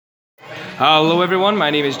Hello everyone, my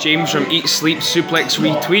name is James from Eat, Sleep, Suplex,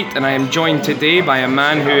 Retweet, and I am joined today by a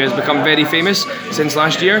man who has become very famous since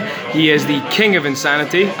last year. He is the king of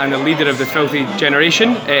insanity and the leader of the filthy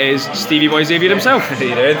generation. It is Stevie Boy Xavier himself. How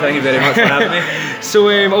you doing? Thank you very much for having me. So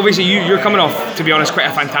obviously you're coming off, to be honest, quite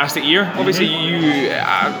a fantastic year. Obviously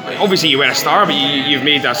you were a star, but you've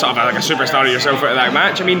made a sort of like a superstar of yourself out of that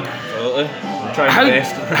match. I mean, Absolutely. I'm trying my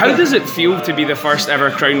best. How does it feel to be the first ever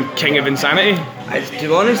crowned king of insanity? To be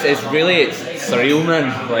honest, it's surreal,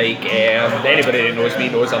 man. Like, anybody that knows me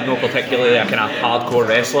knows I'm not particularly a kind of hardcore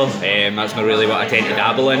wrestler. That's not really what I tend to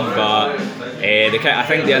dabble in. But I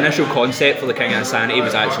think the initial concept for the King of Insanity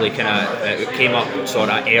was actually it came up sort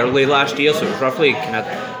of early last year. So it was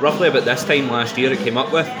roughly about this time last year it came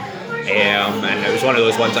up with. And it was one of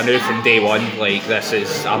those ones I knew from day one, like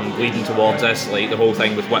I'm leading towards this, like the whole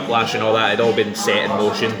thing with Whiplash and all that had all been set in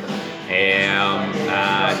motion.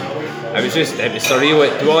 It was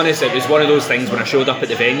surreal. To be honest, it was one of those things when I showed up at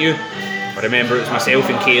the venue. I remember it was myself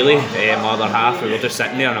and Kaylee, my other half, we were just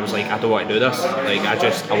sitting there and I was like, I don't want to do this. Like,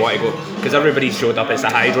 I want to go, because everybody showed up, it's the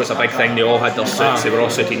Hydro, it's a big thing, they all had their suits, they were all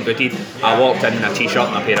suited and booted. I walked in a t-shirt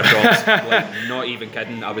and a pair of shorts, like, not even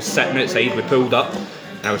kidding. I was sitting outside, we pulled up,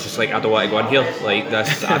 and I was just like, I don't want to go in here, like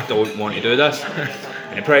this, I don't want to do this.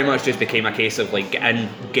 And it pretty much just became a case of like, get in,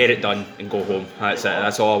 get it done, and go home. That's it,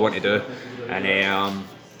 that's all I want to do. And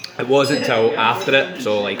it wasn't until after it,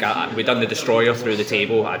 so like we done the destroyer through the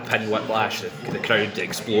table, I'd pinned Whiplash, the crowd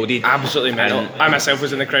exploded. Absolutely mental. I myself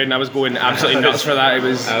was in the crowd and I was going absolutely nuts for that. It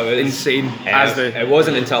was insane. It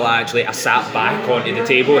wasn't until I sat back onto the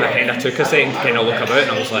table and I kind of took a second to kind of look about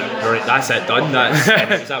and I was like, right, that's it, done.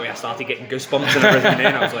 And it was that way I started getting goosebumps and everything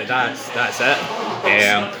then. I was like, that's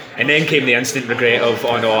it. And then came the instant regret of,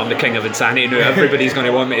 oh no, I'm the king of insanity now, everybody's going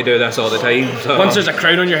to want me to do this all the time. So, once there's a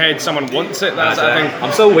crown on your head, someone wants it, that's the thing.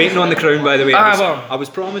 I'm still waiting on the crown, by the way. I was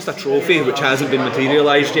promised a trophy which hasn't been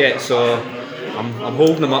materialised yet, so I'm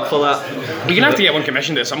holding them up for that. You're going to have to get one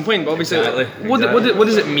commissioned at some point, but obviously, exactly. What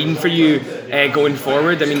does it mean for you going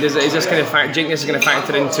forward? I mean, is this going to do you think this is going to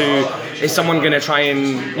factor into, is someone going to try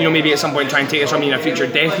and, maybe at some point try and take this from you in a future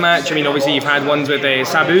death match? I mean, obviously you've had ones with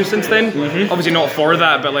Sabu since then, obviously not for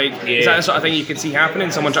that, but like, is that the sort of thing you could see happening,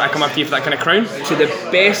 someone try to come after you for that kind of crown? To the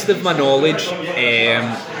best of my knowledge,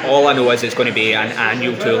 all I know is it's going to be an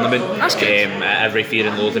annual tournament. That's good. Every Fear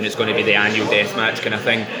and Loathing, it's going to be the annual death match kind of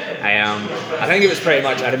thing. I think it was pretty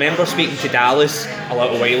much, I remember speaking to Dallas a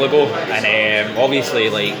little while ago, and obviously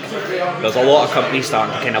like there's a lot of companies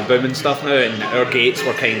starting to kind of boom and stuff now, and our gates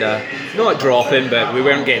were kind of not dropping, but we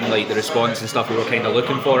weren't getting like the response and stuff we were kind of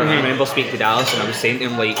looking for. And I remember speaking to Dallas and I was saying to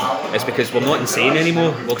him, like, it's because we're not insane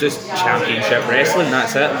anymore, we're just championship wrestling,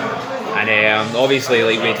 that's it. And obviously,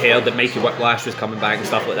 like, we'd heard that Mikey Whiplash was coming back and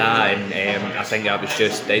stuff like that, and I think that was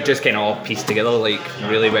it just kind of all pieced together like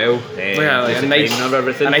really well. Like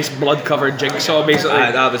a nice blood-covered jigsaw, basically.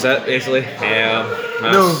 That was it, basically.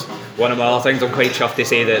 One of my other things, I'm quite chuffed to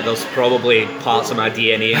say that there's probably parts of my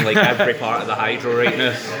DNA in like every part of the Hydro right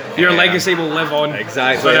now. Your legacy will live on.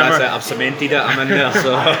 Exactly, that's it. I've cemented it. I'm in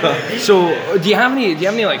there. So, do you have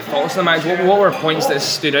any like thoughts on the match? What were points that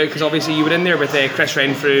stood out? Because obviously you were in there with Chris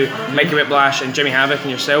Renfrew, Mikey Whiplash, and Jimmy Havoc and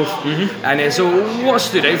yourself. And so, what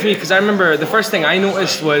stood out for you? Because I remember the first thing I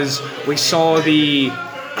noticed was we saw the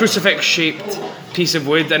crucifix-shaped piece of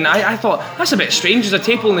wood, and I thought, that's a bit strange, there's a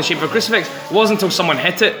table in the shape of a crucifix. It wasn't until someone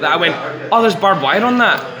hit it that I went, oh, there's barbed wire on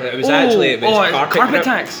that. It was carpet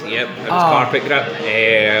tacks. Yep, it was carpet grip.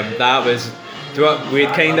 That was,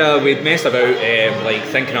 we'd messed about like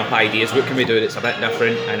thinking up ideas, what can we do that's a bit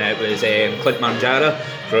different, and it was Clint Margera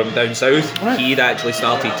from down south. Right. He'd actually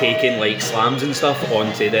started taking like slams and stuff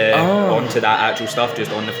onto that actual stuff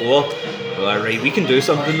just on the floor. We're like, right, we can do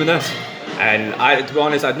something with this. And to be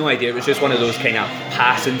honest, I had no idea. It was just one of those kind of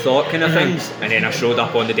passing thought kind of things. And then I showed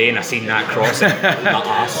up on the day and I seen that cross and my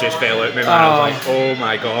arse just fell out. I was like, oh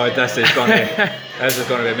my god, this is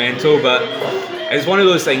gonna be mental. But it's one of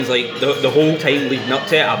those things, like the whole time leading up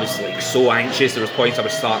to it, I was like so anxious. There was points I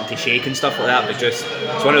was starting to shake and stuff like that. But just,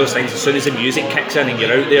 it's one of those things, as soon as the music kicks in and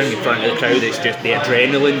you're out there in front of the crowd, it's just the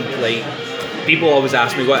adrenaline. Like, people always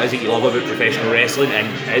ask me, what is it you love about professional wrestling? And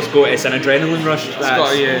it's an adrenaline rush.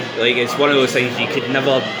 Like, it's one of those things you could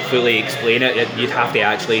never fully explain it. You'd have to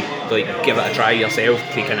actually like give it a try yourself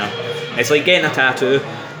to kind of. It's like getting a tattoo.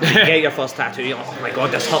 You get your first tattoo, you're like, oh my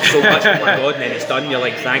god, this hurts so much, oh my god, and then it's done, you're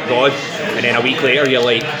like, thank god. And then a week later, you're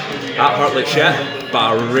like, that hurt like shit, but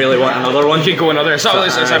I really want another one. You go another. It's a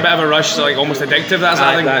bit of a rush, so like almost addictive.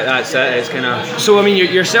 That's it. It's kind of. So I mean,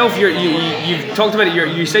 yourself, you've talked about it.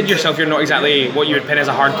 You said yourself, you're not exactly what you would pin as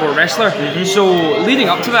a hardcore wrestler. So leading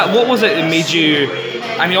up to that, what was it that made you?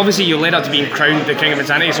 I mean, obviously you led up to being crowned the King of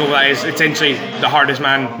Insanity, so that is essentially the hardest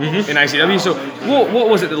man in ICW. So what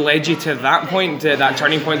was it that led you to that point, to that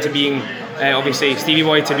turning point, to being obviously Stevie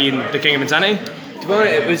Boy, to being the King of Insanity? To be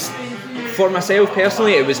honest, it was, for myself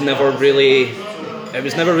personally, it was never really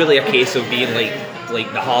a case of being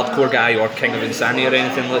like the hardcore guy or King of Insanity or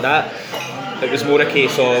anything like that. It was more a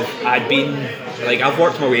case of I've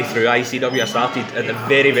worked my way through ICW. I started at the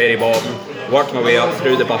very, very bottom, worked my way up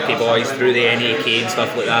through the Bucky Boys, through the NAK and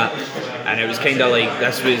stuff like that. And it was kind of like,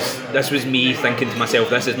 this was me thinking to myself,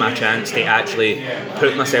 this is my chance to actually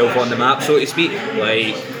put myself on the map, so to speak.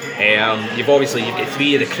 You've got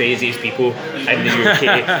three of the craziest people in the UK,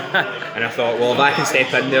 and I thought, well, if I can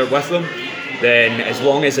step in there with them, then as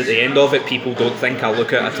long as at the end of it people don't think I'll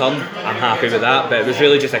look at a ton, I'm happy with that. But it was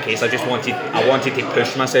really just a case, I wanted to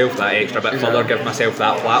push myself that extra bit further, give myself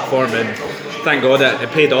that platform, and thank God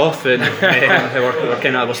it paid off, and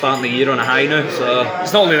we're starting the year on a high now. So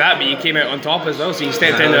it's not only that, but you came out on top as well. So you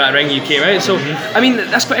stepped into that ring, you came out. So I mean,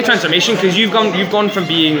 that's quite a transformation, because you've gone from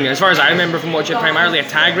being, as far as I remember from watching, primarily a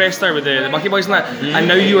tag wrestler with the Bucky Boys and that, and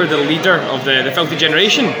now you are the leader of the Filthy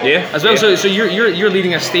Generation as well. So you're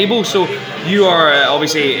leading a stable. So you are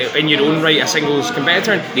obviously in your own right a singles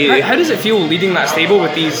competitor. How does it feel leading that stable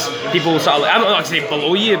with these people sort of, I don't want to say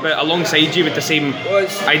below you, but alongside you with the same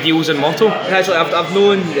ideals and motto? Actually, I've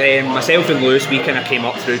known myself and Lewis, we kind of came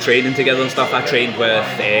up through training together and stuff. I trained with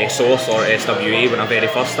Source or SWA when I very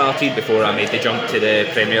first started, before I made the jump to the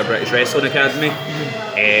Premier British Wrestling Academy.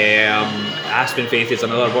 Aspen Faith is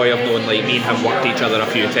another boy I've known. Me and him worked each other a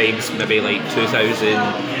few times, maybe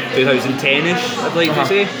 2010-ish, I'd like to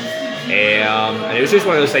say. And it was just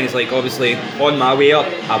one of those things, obviously on my way up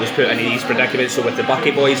I was put into these predicaments. So with the Bucky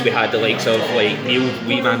Boys we had the likes of Neil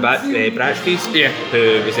Weeman Bratchkeys,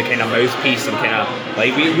 who was the kind of mouthpiece, and kind of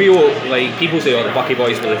we owe, people say, oh, the Bucky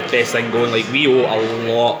Boys were the best thing going. We owe a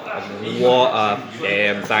lot of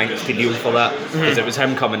thanks to Neil for that, because it was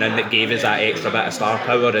him coming in that gave us that extra bit of star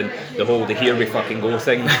power, and the whole here we fucking go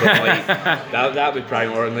thing from that would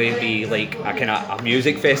primarily be a kind of a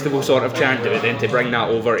music festival sort of chant, but then to bring that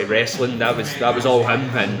over to wrestling, that was all him.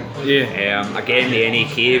 And again, the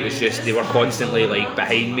NAK, it was just, they were constantly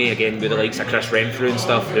behind me, again with the likes of Chris Renfrew and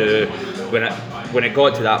stuff, who when it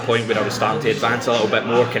got to that point where I was starting to advance a little bit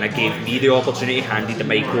more, kind of gave me the opportunity, handed the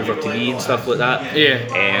mic over to me and stuff like that.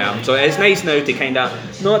 So it's nice now to kind of,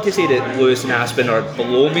 not to say that Lewis and Aspen are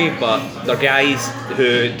below me, but they're guys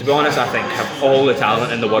who, to be honest, I think have all the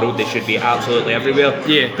talent in the world. They should be absolutely everywhere,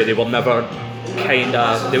 but they were never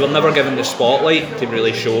given the spotlight to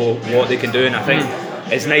really show what they can do. And I think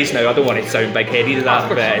it's nice now, I don't want to sound big-headed to that,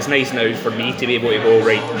 but it's nice now for me to be able to go,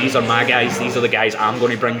 right, these are my guys, these are the guys I'm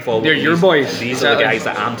going to bring forward. They're your boys. These are the guys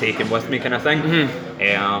that I'm taking with me, kind of thing.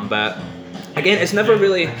 But again, it's never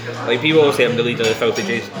really, people always say I'm the leader of the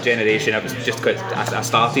Filthy Generation. It was just because I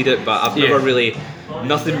started it, but I've never really,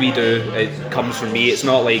 nothing we do, it comes from me. It's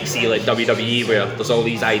not like WWE, where there's all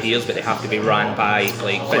these ideas but they have to be ran by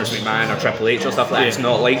Vince McMahon or Triple H or stuff like that. It's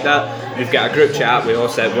not like that. We've got a group chat, we're all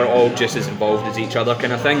just as involved as each other,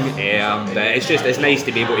 kind of thing. But it's nice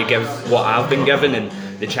to be able to give what I've been given and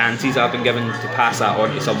the chances I've been given, to pass that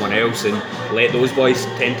on to someone else and let those boys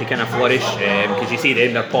tend to kind of flourish, because you see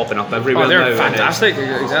them, they're popping up everywhere. They're now, fantastic.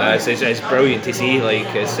 Exactly. It's brilliant to see.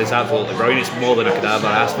 It's absolutely brilliant. It's more than I could ever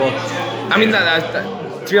ask for. I mean,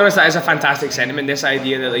 to be honest, that is a fantastic sentiment, this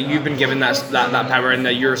idea that you've been given that power, and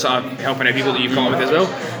that you're sort of helping out people that you've come up with as well.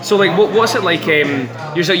 So what's it like,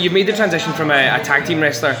 you've made the transition from a tag team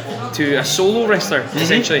wrestler to a solo wrestler,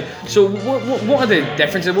 essentially. So what are the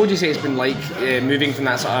differences? What would you say it's been like moving from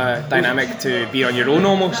that sort of dynamic to be on your own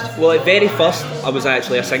almost? Well, at very first I was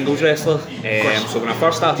actually a singles wrestler. So when I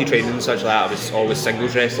first started training and such like that, I was always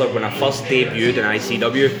singles wrestler. When I first debuted in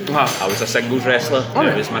ICW, I was a singles wrestler.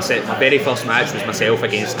 It was my very first match was myself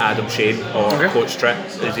against Adam Shane, or Coach Tripp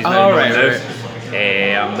as he's now known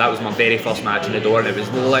now. That was my very first match in the door, and it was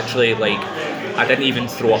literally I didn't even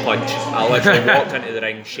throw a punch. I literally walked into the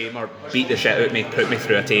ring, Shamer beat the shit out of me, put me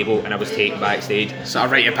through a table, and I was taken backstage. Sort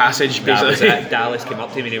of rite of passage, basically. That was it. Dallas came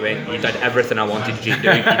up to me and he went, "You did everything I wanted you to do.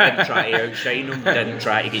 You didn't try to outshine them, you didn't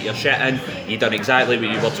try to get your shit in, you done exactly what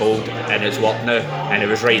you were told, and it's worked now." And it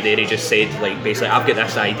was right there, he just said, basically, I've got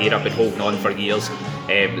this idea I've been holding on for years.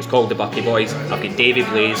 It's called the Bucky Boys. I've got Davey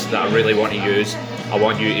Blaze that I really want to use. I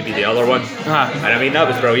want you to be the other one. And I mean, that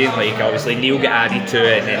was brilliant. Obviously Neil got added to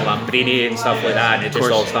it, and then Lambrini and stuff like that, and it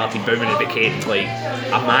just all started booming. It became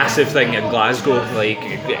a massive thing in Glasgow.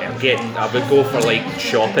 I would go for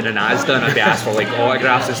shopping in Asda, and I'd be asked for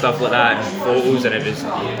autographs and stuff like that, and photos, and it was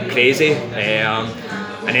crazy. And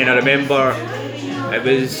then I remember it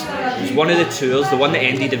was it was one of the tours, the one that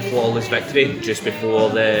ended in flawless victory just before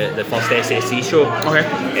the first SSC show. Okay.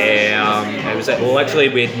 It was literally,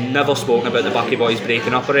 we'd never spoken about the Bucky Boys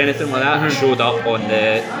breaking up or anything like that. I showed up on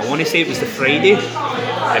I want to say it was the Friday,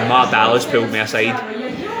 and Mark Dallas pulled me aside,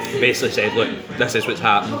 basically said, look, this is what's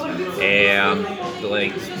happened.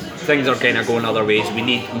 Like, things are kind of going other ways. We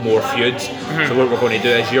need more feuds. So what we're going to do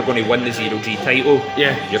is you're going to win the Zero G title.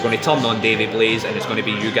 Yeah. You're going to turn on Davey Blaze, and it's going to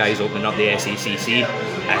be you guys opening up the SECC.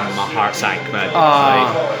 And my heart sank, man.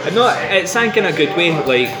 Like, no, it sank in a good way.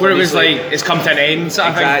 Like where it was like it's come to an end, sort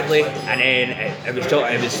of thing. Exactly. And then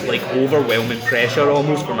it was like overwhelming pressure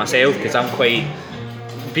almost for myself, because I'm quite.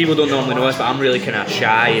 People don't normally know this, but I'm really kind of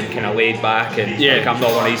shy and kind of laid back, and like, I'm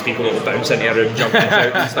not one of these people that will bounce into a room, jumping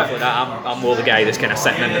out and stuff like that. I'm more the guy that's kind of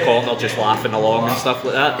sitting in the corner, just laughing along and stuff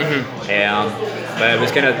like that. But it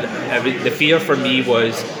was kind of the fear for me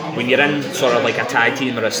was when you're in sort of like a tag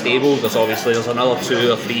team or a stable. There's another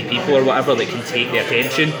 2 or 3 people or whatever that can take the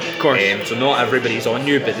attention. Of course. So not everybody's on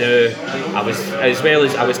you, but I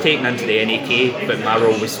was taken into the NAK, but my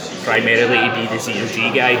role was primarily to be the Zero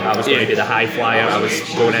G guy. I was going to be the high flyer. I was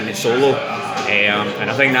going in solo,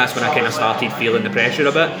 and I think that's when I kind of started feeling the pressure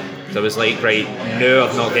a bit. So I was like, right, no,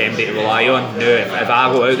 I've not got anybody to rely on. No, if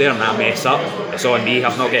I go out there and I mess up, it's on me.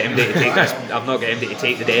 I've not got anybody to take this. I've not got anybody to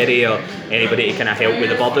take the dairy or anybody to kind of help with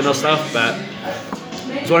the burden or stuff. But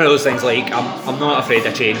it's one of those things, like, I'm not afraid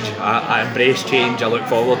of change. I embrace change. I look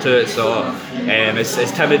forward to it. So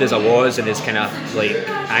as timid as I was and as kind of like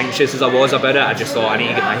anxious as I was about it, I just thought I need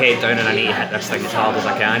to get my head down and I need to hit this thing as hard as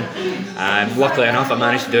I can. And luckily enough, I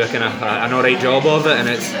managed to do a kind of an alright job of it, and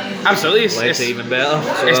it's absolutely it's even better.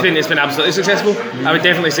 So. It's been absolutely successful. I would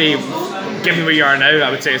definitely say, given where you are now,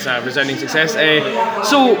 I would say it's a resounding success.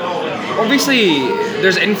 So obviously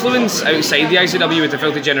there's influence outside the ICW with the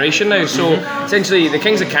Filthy Generation now. So essentially the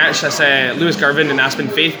Kings of Catch, that's Lewis Girvin and Aspen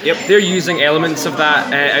Faith. They're using elements of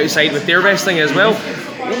that outside with their wrestling as well.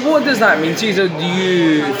 What does that mean to you? Do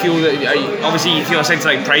you feel that, obviously you feel a sense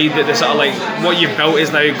of like pride that the sort of like what you've built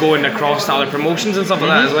is now going across to other promotions and stuff like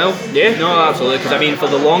that as well? Yeah, no, absolutely. Because I mean, for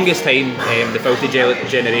the longest time, the Filthy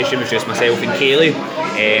Generation was just myself and Kaylee.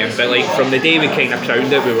 But like from the day we kind of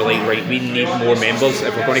crowned it, we were like, right, we need more members.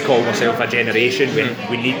 If we're going to call ourselves a generation,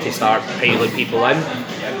 we need to start piling people in.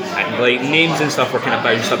 And like names and stuff were kind of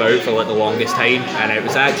bounced about for like the longest time, and it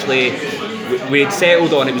was actually. We had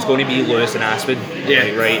settled on it was going to be Lewis and Aspen. Yeah.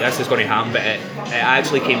 Like, right, this is going to happen, but it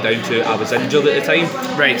actually came down to I was injured at the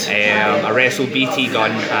time. Right. I wrestled BT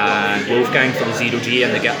Gunn and Wolfgang for the Zero G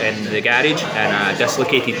in the garage, and I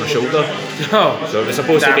dislocated my shoulder. Oh. So it was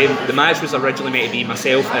supposed to be, the match was originally meant to be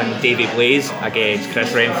myself and Davey Blaze against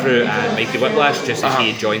Chris Renfrew and Mikey Whiplash, just as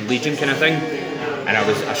he had joined Legion kind of thing. And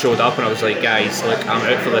I showed up and I was like, guys, look, I'm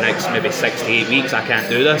out for the next maybe 6 to 8 weeks, I can't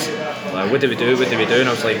do this. Like, what do we do? And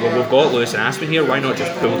I was like, well, we've got Lewis and Aspen here, why not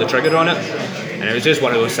just pull the trigger on it? And it was just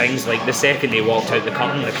one of those things, like the second they walked out the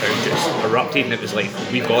curtain, the crowd just erupted, and it was like,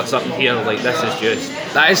 we've got something here, like this is just...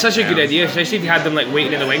 That is such a good idea, especially if you had them like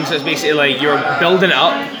waiting in the wings. So it's basically like you're building it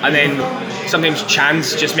up, and then sometimes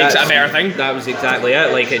chance just makes it a better thing. That was exactly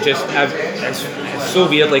it. Like it just, it's so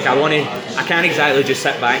weird. Like I can't exactly just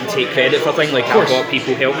sit back and take credit for things. Like I've got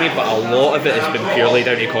people help me, but a lot of it has been purely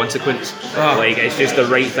down to consequence. Like it's just the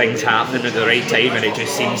right things happening at the right time, and it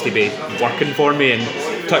just seems to be working for me.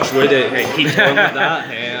 And touch wood, it keeps going like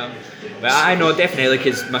that. But I know definitely,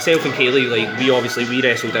 because myself and Kaylee, like we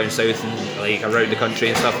wrestle down south and like around the country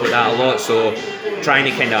and stuff like that a lot. So trying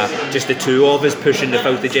to kind of just the two of us pushing the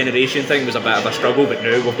Filthy Generation thing was a bit of a struggle. But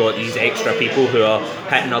now we've got these extra people who are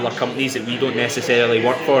hitting other companies that we don't necessarily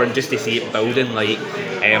work for, and just to see it building. Like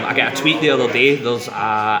I got a tweet the other day. There's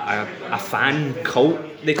a fan cult,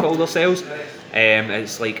 they call themselves.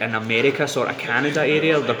 It's like in America, sort of Canada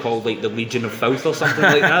area, they're called like the Legion of Filth or something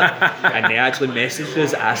like that. And they actually messaged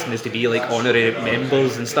us asking us to be like honorary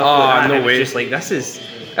members and stuff like that. No and way. It was just like,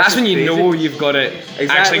 that's when you know you've got it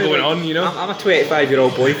actually going like, on, you know? I'm a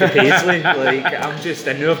 25-year-old boy from Paisley. Like,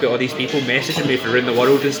 I know I've got all these people messaging me from around the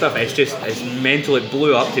world and stuff. It's mental. It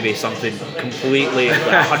blew up to be something completely,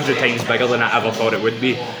 like, 100 times bigger than I ever thought it would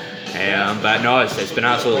be. But no, it's been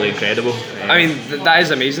absolutely incredible. I mean, that is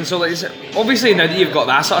amazing. So, like, obviously, now that you've got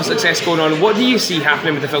that sort of success going on, what do you see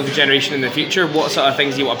happening with the Filthy Generation in the future? What sort of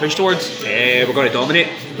things do you want to push towards? We're going to dominate.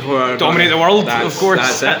 Dominate the world, of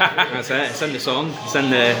course. That's it. It's in the song. It's in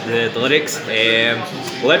the lyrics.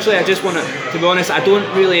 Literally, I just want to be honest, I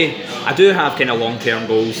do have kind of long-term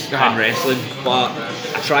goals in wrestling, but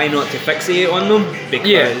I try not to fixate on them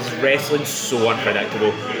because wrestling's so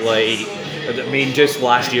unpredictable. Like, I mean, just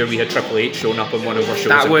last year we had Triple H showing up on one of our shows.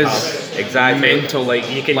 That was exactly mental. Like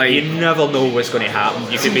you never know what's going to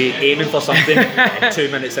happen. You could be aiming for something, and 2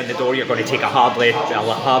 minutes in the door, you're going to take a hard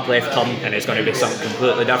left turn, and it's going to be something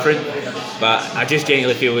completely different. But I just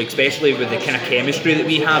genuinely feel, especially with the kind of chemistry that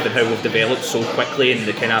we have and how we've developed so quickly, and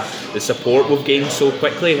the kind of the support we've gained so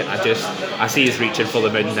quickly, I see us reaching for the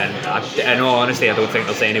moon. And in all honesty, I don't think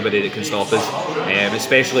there's anybody that can stop us.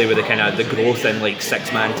 Especially with the kind of the growth in like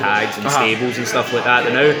 6-man tags and stables and stuff like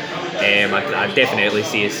that now. I definitely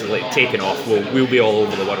see us like taking off. We'll be all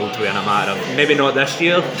over the world in a matter of maybe not this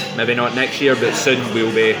year, maybe not next year, but soon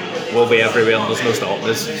we'll be everywhere and there's no stopping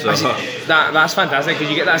us. So that's fantastic, because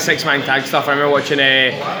you get that 6-man tag stuff. I remember watching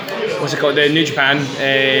what's it called, the New Japan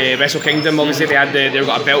Wrestle Kingdom. Obviously they've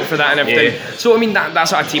got a belt for that and everything. Yeah. So I mean that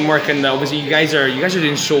sort of teamwork, and obviously you guys are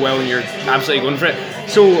doing so well and you're absolutely going for it.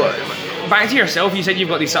 So back to yourself, you said you've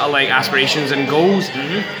got these sort of like aspirations and goals.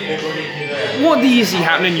 What do you see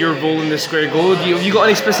happening in your role in the Square Go? Have you got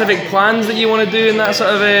any specific plans that you want to do in that sort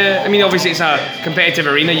of I mean, obviously it's a competitive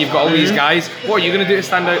arena, you've got all these guys. What are you going to do to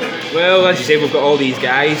stand out? Well, as you say, we've got all these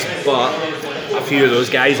guys, but a few of those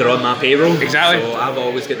guys are on my payroll. Exactly. So I've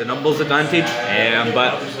always got the numbers advantage.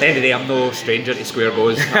 But at the end of the day, I'm no stranger to Square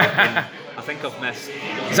Goes. I think I've missed.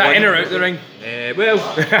 Is that in or out the ring? Well,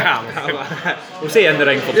 we'll say in the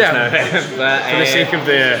ring for just now. But, for the sake of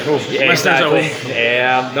the listeners at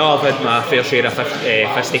home. No, I've had my fair share of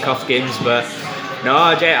fisticuff games, but no,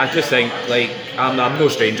 I just think like I'm no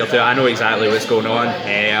stranger to it. I know exactly what's going on.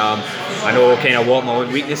 I know kind of what my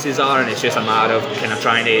own weaknesses are, and it's just a matter of kind of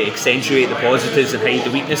trying to accentuate the positives and hide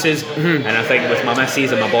the weaknesses. And I think with my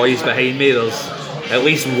missus and my boys behind me, there's at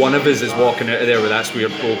least one of us is walking out of there with that Square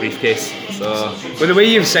Go briefcase. So, well, the way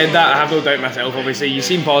you've said that, I have no doubt myself. Obviously, you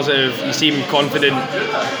seem positive, you seem confident.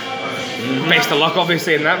 Best of luck,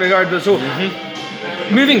 obviously, in that regard. So,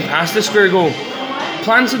 moving past the Square Go,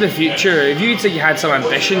 plans for the future. If you'd say you had some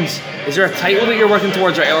ambitions, is there a title that you're working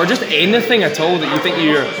towards, right, or just anything at all that you think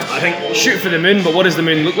I think shoot for the moon? But what does the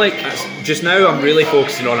moon look like? Just now, I'm really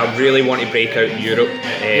focusing on. I really want to break out in Europe.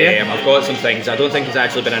 I've got some things. I don't think it's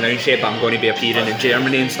actually been announced yet, but I'm going to be appearing in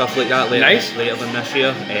Germany and stuff like that later than this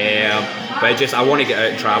year. But I want to get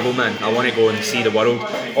out and travel, man. I want to go and see the world.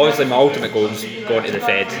 Obviously, my ultimate goal is going to the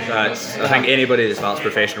Fed. I think anybody that starts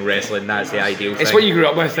professional wrestling, that's the ideal thing. It's what you grew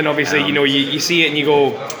up with, and obviously, you see it and you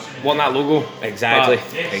go, want that logo. Exactly.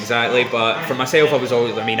 But for myself, I was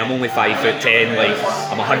always, I'm only 5'10", like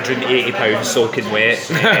I'm 180 pounds soaking wet.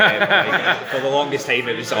 For the longest time,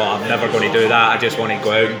 it was, I'm never going to do that. I just want to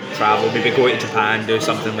go out and travel, maybe go to Japan, do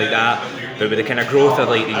something like that. But with the kind of growth of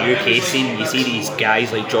like the UK scene, you see these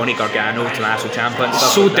guys like Johnny Gargano, Tommaso Ciampa and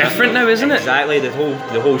stuff. So like different now, isn't it? Exactly.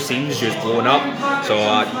 The whole scene's just blown up. So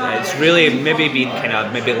it's really maybe been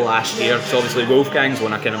maybe last year. So obviously Wolfgang's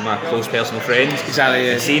one of kind of my close personal friends. Exactly.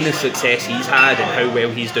 And seeing the success he's had and how well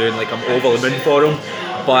he's doing, like I'm over the moon for him.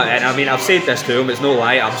 But I've said this to him, it's no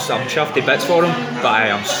lie, I'm chuffed to bits for him, but I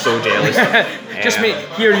am so jealous. Just mate,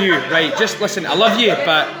 hear you, right? Just listen, I love you,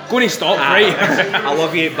 but going to stop, right? I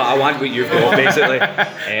love you, but I want what you've got, basically.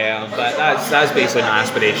 But that's basically my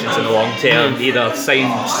aspirations in the long term. Either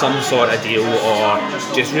sign some sort of deal or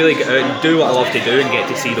just really get out and do what I love to do and get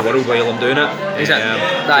to see the world while I'm doing it.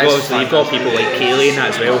 Obviously, you've got people like Kaylee in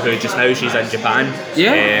that as well, who just now she's in Japan.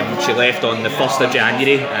 She left on the 1st of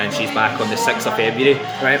January and she's back on the 6th of February.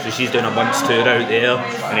 Right. So she's doing a month's tour out there,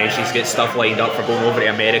 and then she's got stuff lined up for going over to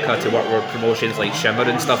America to work with promotions like Shimmer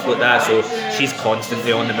and stuff like that. So she's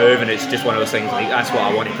constantly on the move, and it's just one of those things like that's what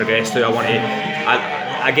I want to progress to.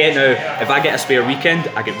 I get now, if I get a spare weekend,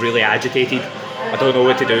 I get really agitated. I don't know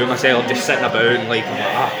what to do with myself. I'm just sitting about and like,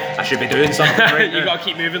 I should be doing something right now. You got to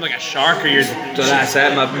keep moving like a shark, or you're. So that's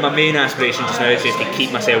it. My main aspiration just now is just to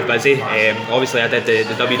keep myself busy. Obviously, I did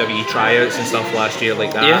the WWE tryouts and stuff last year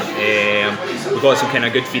like that. We got some kind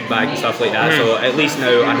of good feedback and stuff like that. So at least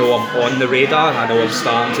now I know I'm on the radar. I know I'm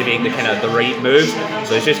starting to make the right moves.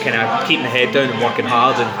 So it's just kind of keeping the head down and working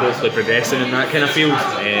hard and hopefully progressing in that kind of field.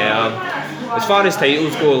 As far as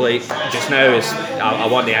titles go, like just now, I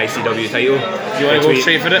want the ICW title. Do you want to go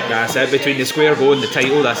straight for it? That's it. Between the Square Go and the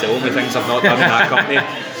title, that's the only things I've not done in that company.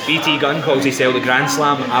 BT Gunn calls himself the Grand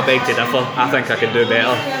Slam. I beg to differ. I think I can do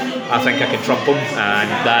better. I think I can trump him, and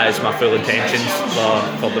that is my full intentions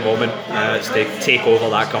for the moment. It's to take over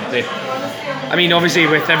that company. I mean, obviously,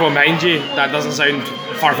 with everyone behind you, that doesn't sound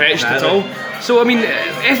far-fetched at all. So, I mean,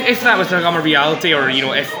 if that was to become a reality, or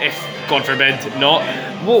if God forbid, not.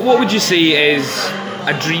 What would you say is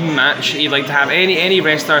a dream match you'd like to have? Any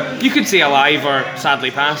wrestler, you could say alive or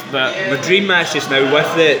sadly passed, but my dream match just now,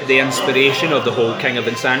 with the inspiration of the whole King of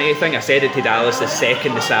Insanity thing, I said it to Dallas the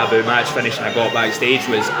second the Sabu match finished and I got backstage,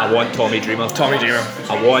 was I want Tommy Dreamer.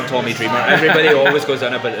 I want Tommy Dreamer. Everybody always goes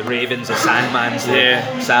on about the Ravens, the Sandmans, the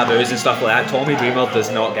Sabus and stuff like that. Tommy Dreamer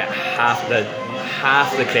does not get half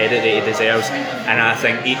the credit that he deserves, and I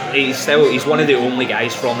think he's one of the only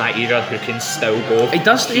guys from that era who can still go. He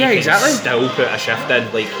does, exactly. Still put a shift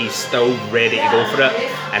in, like he's still ready to go for it,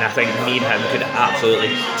 and I think me and him could absolutely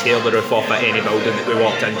tear the roof off at any building that we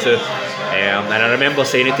walked into. And I remember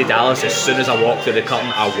saying it to Dallas as soon as I walked through the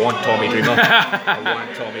curtain, I want Tommy Dreamer. I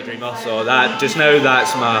want Tommy Dreamer. So that just now,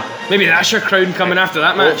 that's my, maybe that's your crown coming after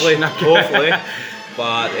that match. Hopefully.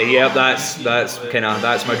 But yeah, that's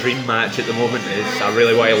my dream match at the moment. Is I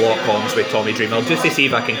really want to lock arms with Tommy Dreamer just to see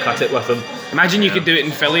if I can cut it with him. Imagine you could do it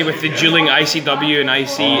in Philly with the dueling ICW and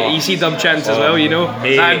ECW chants as well. You know,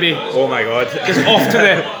 that'd be. Oh my God! Just off to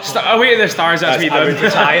the away to the stars. That's me done. I would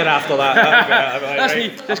retire after that. That's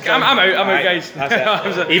me. I'm out, guys.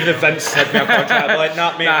 That's it. Even if Vince had me a contract, I'd be like,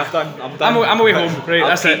 nah, mate, I'm done. I'm away home. Right,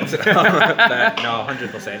 that's it. No,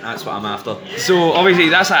 100%. That's what I'm after. So obviously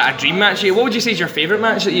that's a dream match. What would you say is your favourite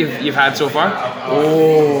match that you've had so far?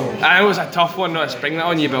 Oh, I know it's a tough one not to spring that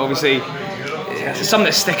on you, but obviously some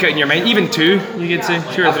that stick out in your mind. Even two, you could say,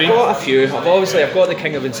 2 or 3. I've got a few. I've got the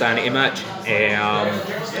King of Insanity match.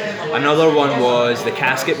 Another one was the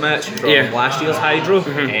casket match from last year's Hydro.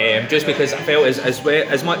 Just because I felt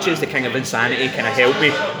as much as the King of Insanity kind of helped me,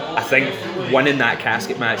 I think winning that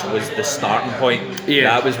casket match was the starting point.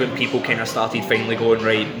 That was when people kind of started finally going,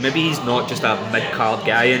 right, maybe he's not just a mid-card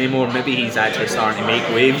guy anymore, maybe he's actually starting to make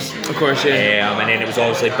waves. Of course, yeah. And then it was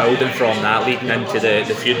obviously building from that, leading into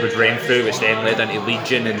the feud with Renfrew, which then led into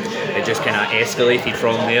Legion, and it just kind of escalated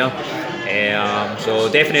from there. So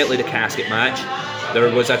definitely the casket match. There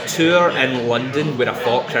was a tour in London where I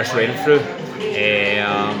fought Chris Renfrew.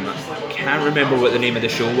 Can't remember what the name of the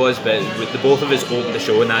show was, but the both of us opened the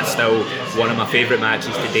show, and that's still one of my favourite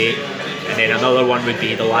matches to date. And then another one would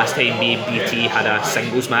be the last time me and BT had a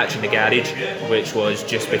singles match in the garage, which was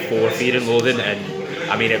just before Fear and Loathing,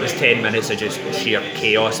 and I mean it was 10 minutes of just sheer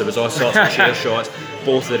chaos. There was all sorts of chair shots,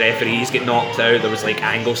 both the referees get knocked out, there was like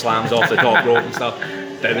angle slams off the top rope and stuff.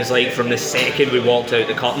 But it was like from the second we walked out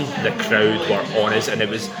the curtain, the crowd were on us, and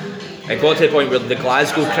it got to the point where the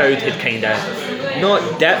Glasgow crowd had kind of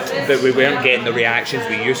not dipped, but we weren't getting the reactions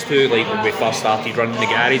we used to, like when we first started running the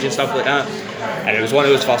garage and stuff like that. And it was one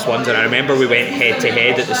of those first ones, and I remember we went head to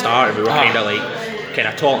head at the start, and we were kind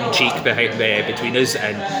of talking cheek between us,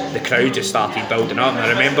 and the crowd just started building up. And I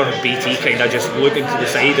remember BT kind of just looking to the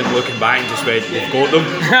side and looking back and just went, "We've got them."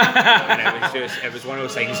 And it was one of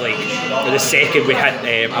those things, like the second we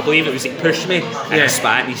hit, I believe it was he pushed me and I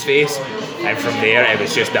spat in his face. And from there, it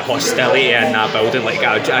was just the hostility in that building. Like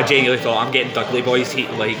I genuinely thought, I'm getting Dudley Boys heat.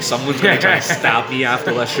 Like someone's going to try to stab me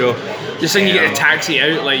after this show. Just saying, you get a taxi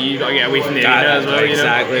out, like you got to get away from the arena as well.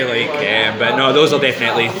 Exactly. You know? Like, but no, those are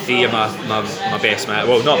definitely 3 of my best match.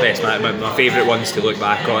 Well, not best match, my favourite ones to look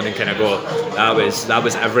back on and kind of go, that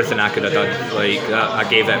was everything I could have done. Like I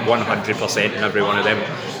gave it 100% in every one of them.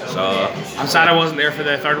 So I'm sad I wasn't there for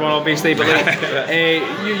the third one, obviously. But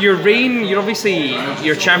like, your reign,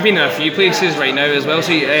 you're champion in a few places right now as well.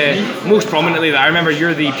 So most prominently, I remember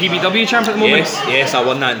you're the PBW champ at the moment. Yes, I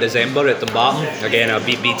won that in December at Dumbarton. Again, I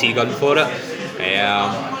beat BT Gunn for it.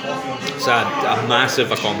 It's a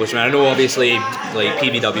massive accomplishment. I know obviously like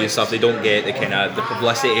PBW and stuff, they don't get the kind of the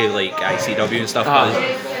publicity like ICW and stuff.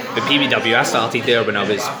 But PBW, I started there when I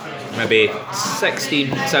was maybe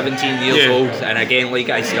 16, 17 years old, and again like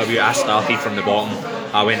ICW, I started from the bottom.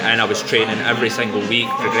 I went in, I was training every single week,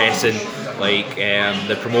 progressing. Like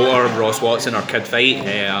the promoter, Ross Watson, or Kid Fight,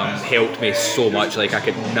 helped me so much. Like I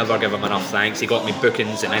could never give him enough thanks. He got me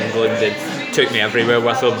bookings in England and took me everywhere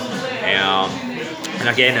with him. And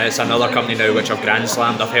again, it's another company now which I've grand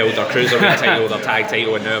slammed. I've held their cruiserweight title, their tag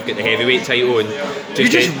title, and now I've got the heavyweight title. And you're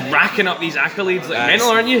just racking up these accolades like mental,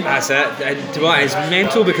 aren't you? That's it. And to what, it's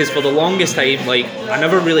mental because for the longest time, like I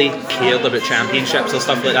never really cared about championships or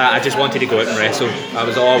stuff like that. I just wanted to go out and wrestle. That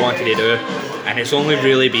was all I wanted to do. And it's only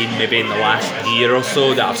really been maybe in the last year or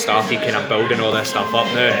so that I've started kind of building all this stuff up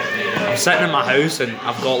now. I'm sitting in my house and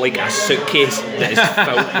I've got like a suitcase that is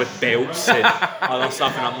filled with belts and other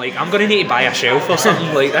stuff, and I'm like, I'm going to need to buy a shelf or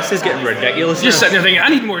something. Like, this is getting ridiculous. You're sitting there thinking, I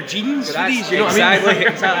need more jeans for these, you know what I mean?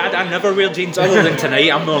 Exactly. I never wear jeans other than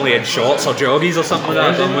tonight. I'm normally in shorts or joggies or something like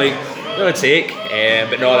that. So I'm like, what would take?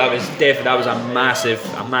 But no, that was a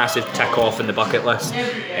massive tick off in the bucket list.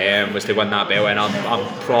 Was to win that belt, and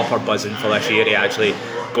I'm proper buzzing for this year to actually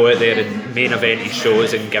go out there and main event these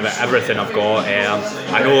shows and give it everything I've got.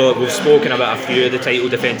 I know we've spoken about a few of the title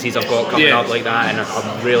defences I've got coming up like that, and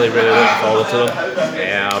I'm really looking forward to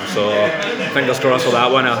them. So fingers crossed for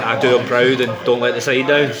that one. I do them proud and don't let the side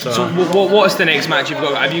down. So what's the next match you've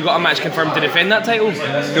got? Have you got a match confirmed to defend that title?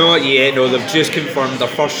 Not yet. No, they've just confirmed their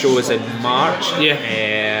first show is in March.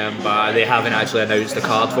 But they haven't actually announced the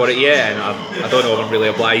card for it yet, and I don't know if I'm really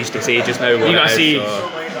obliged to say just now what you gotta see.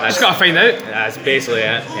 Just gotta find out. That's basically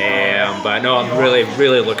it. But no, I'm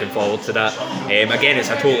really looking forward to that. Again, it's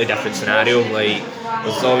a totally different scenario. Like,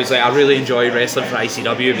 it's obviously I really enjoy wrestling for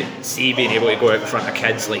ICW, but see being able to go out in front of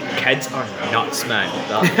kids, like kids are nuts, man.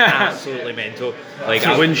 They're absolutely mental. Like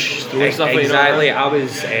exactly.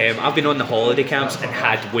 I've been on the holiday camps and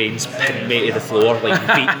had Wayne's pin me to the floor, like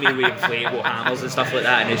beating me with inflatable hammers and stuff like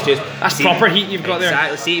that, and it's just that's proper heat you've got there.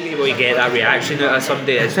 Exactly. See people you get that reaction out of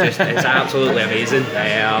somebody, it's absolutely amazing.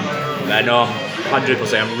 But no,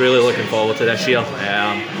 100%. I'm really looking forward to this year.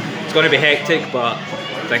 It's going to be hectic, but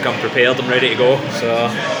I think I'm prepared. I'm ready to go.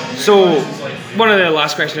 So one of the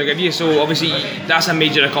last questions I'll give you. So obviously that's a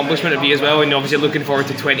major accomplishment of you as well, and obviously looking forward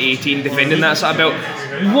to 2018 defending that sort of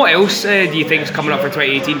belt. What else do you think is coming up for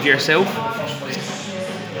 2018 for yourself?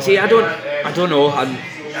 See, I don't know.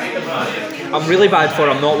 I'm really bad for.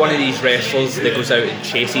 I'm not one of these wrestlers that goes out and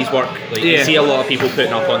chases work. Like you see a lot of people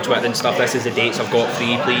putting up on Twitter and stuff. This is the dates I've got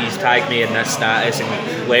free. Please tag me in this status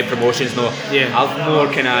and let promotions know. I've more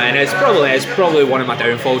kind of, and it's probably one of my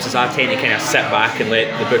downfalls is I tend to kind of sit back and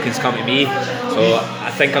let the bookings come to me. So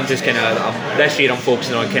I think I'm just kind of this year I'm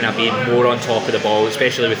focusing on kind of being more on top of the ball,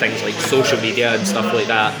 especially with things like social media and stuff like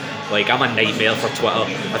that. Like, I'm a nightmare for Twitter.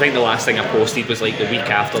 I think the last thing I posted was like the week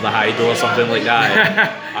after the Hydro or something like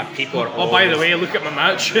that. And people are always, by the way, look at my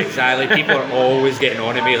match. Exactly. People are always getting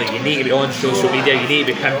on to me. Like, you need to be on social media. You need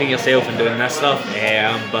to be pimping yourself and doing this stuff.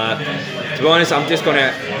 But to be honest, I'm just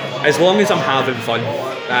gonna, as long as I'm having fun,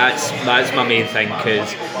 that's my main thing.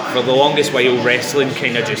 Because for the longest while, wrestling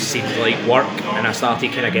kind of just seemed like work, and I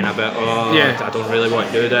started kind of getting a bit, I don't really want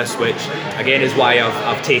to do this, which again is why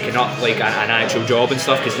I've taken up like an actual job and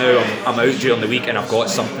stuff, because now I'm out during the week and I've got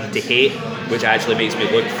something to hate, which actually makes me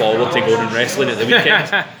look forward to going and wrestling at the weekend.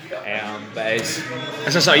 But it's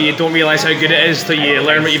just sort of, you don't realise how good it is till you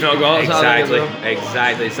learn what you've not got. Exactly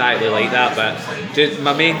like that. But just,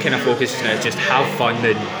 my main kind of focus is just have fun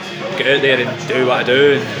and get out there and do what I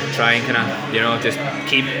do and try and kind of, just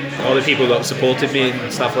keep all the people that have supported me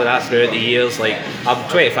and stuff like that throughout the years. Like, I'm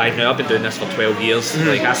 25 now, I've been doing this for 12 years.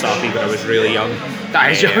 Like, I started when I was really young.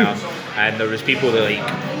 That is young. And there was people that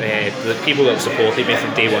the people that have supported me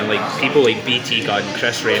from day one, like people like BT Gunn,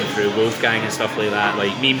 Chris Renfrew, Wolfgang and stuff like that.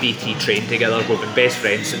 Like, me and BT trained together, we've been best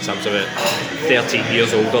friends since I was about 13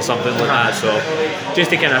 years old or something like that. So just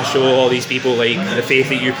to kind of show all these people, like, the faith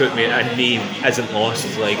that you put in me isn't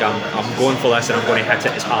lost. Like, I'm going for this and I'm going to hit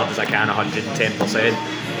it as hard as I can, 110%.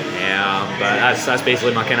 But that's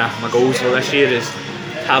basically my goals for this year is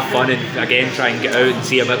have fun and again try and get out and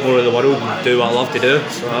see a bit more of the world and do what I love to do.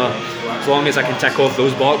 So as long as I can tick off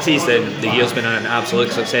those boxes, then the year's been an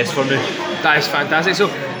absolute success for me. That is fantastic. So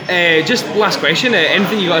just last question,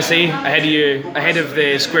 anything you got to say ahead of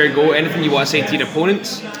the Square Go, anything you want to say to your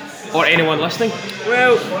opponents or anyone listening?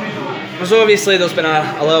 Well, there's been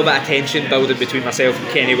a little bit of tension building between myself and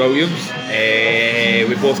Kenny Williams.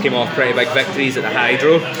 We both came off pretty big victories at the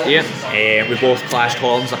Hydro. We both clashed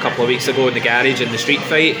horns a couple of weeks ago in the garage in the street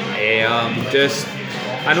fight.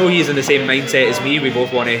 I know he's in the same mindset as me. We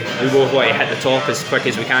both want to hit the top as quick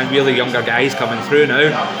as we can. We're the younger guys coming through now.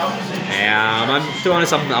 To be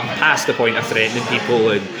honest, I'm past the point of threatening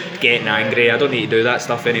people and getting angry. I don't need to do that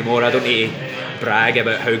stuff anymore. I don't need to brag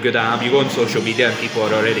about how good I am. You go on social media and people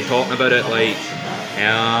are already talking about it. Like,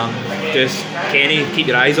 just Kenny, keep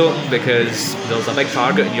your eyes open because there's a big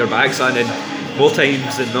target in your back, son. And more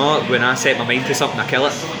times than not, when I set my mind to something, I kill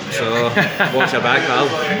it. So watch your back, pal.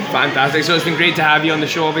 Fantastic. So it's been great to have you on the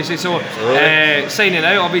show, obviously. So signing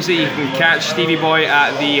out, obviously you can catch Stevie Boy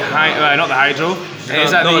at the not the Hydro.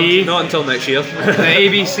 Not until next year. The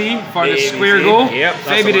ABC for the Square Go. Yep,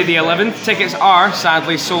 February the 11th. Tickets are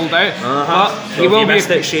sadly sold out. But so if you missed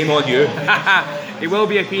it, shame on you. He will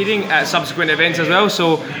be appearing at subsequent events as well.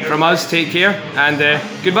 So from us, take care and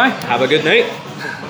goodbye. Have a good night.